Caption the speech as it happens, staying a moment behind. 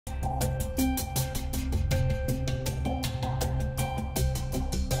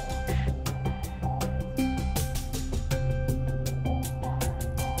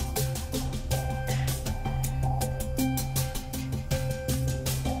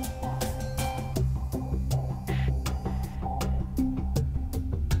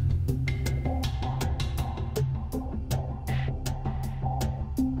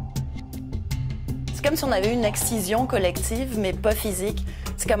C'est comme si on avait une excision collective, mais pas physique.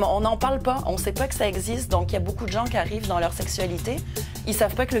 C'est comme on n'en parle pas, on ne sait pas que ça existe, donc il y a beaucoup de gens qui arrivent dans leur sexualité, ils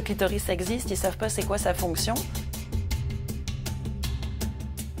savent pas que le clitoris existe, ils savent pas c'est quoi sa fonction.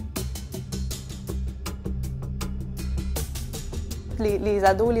 Les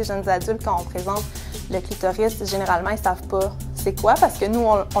ados, les jeunes adultes, quand on présente le clitoris, généralement, ils savent pas c'est quoi, parce que nous,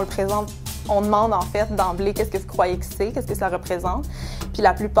 on le présente, on demande en fait d'emblée qu'est-ce que vous croyez que c'est, qu'est-ce que ça représente. Puis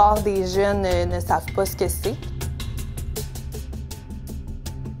la plupart des jeunes ne savent pas ce que c'est.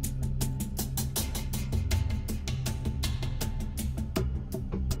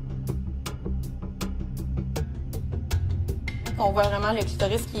 On voit vraiment le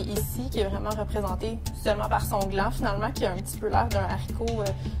clitoris qui est ici, qui est vraiment représenté seulement par son gland finalement, qui a un petit peu l'air d'un haricot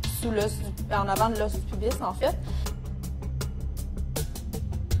en avant de l'os du pubis en fait.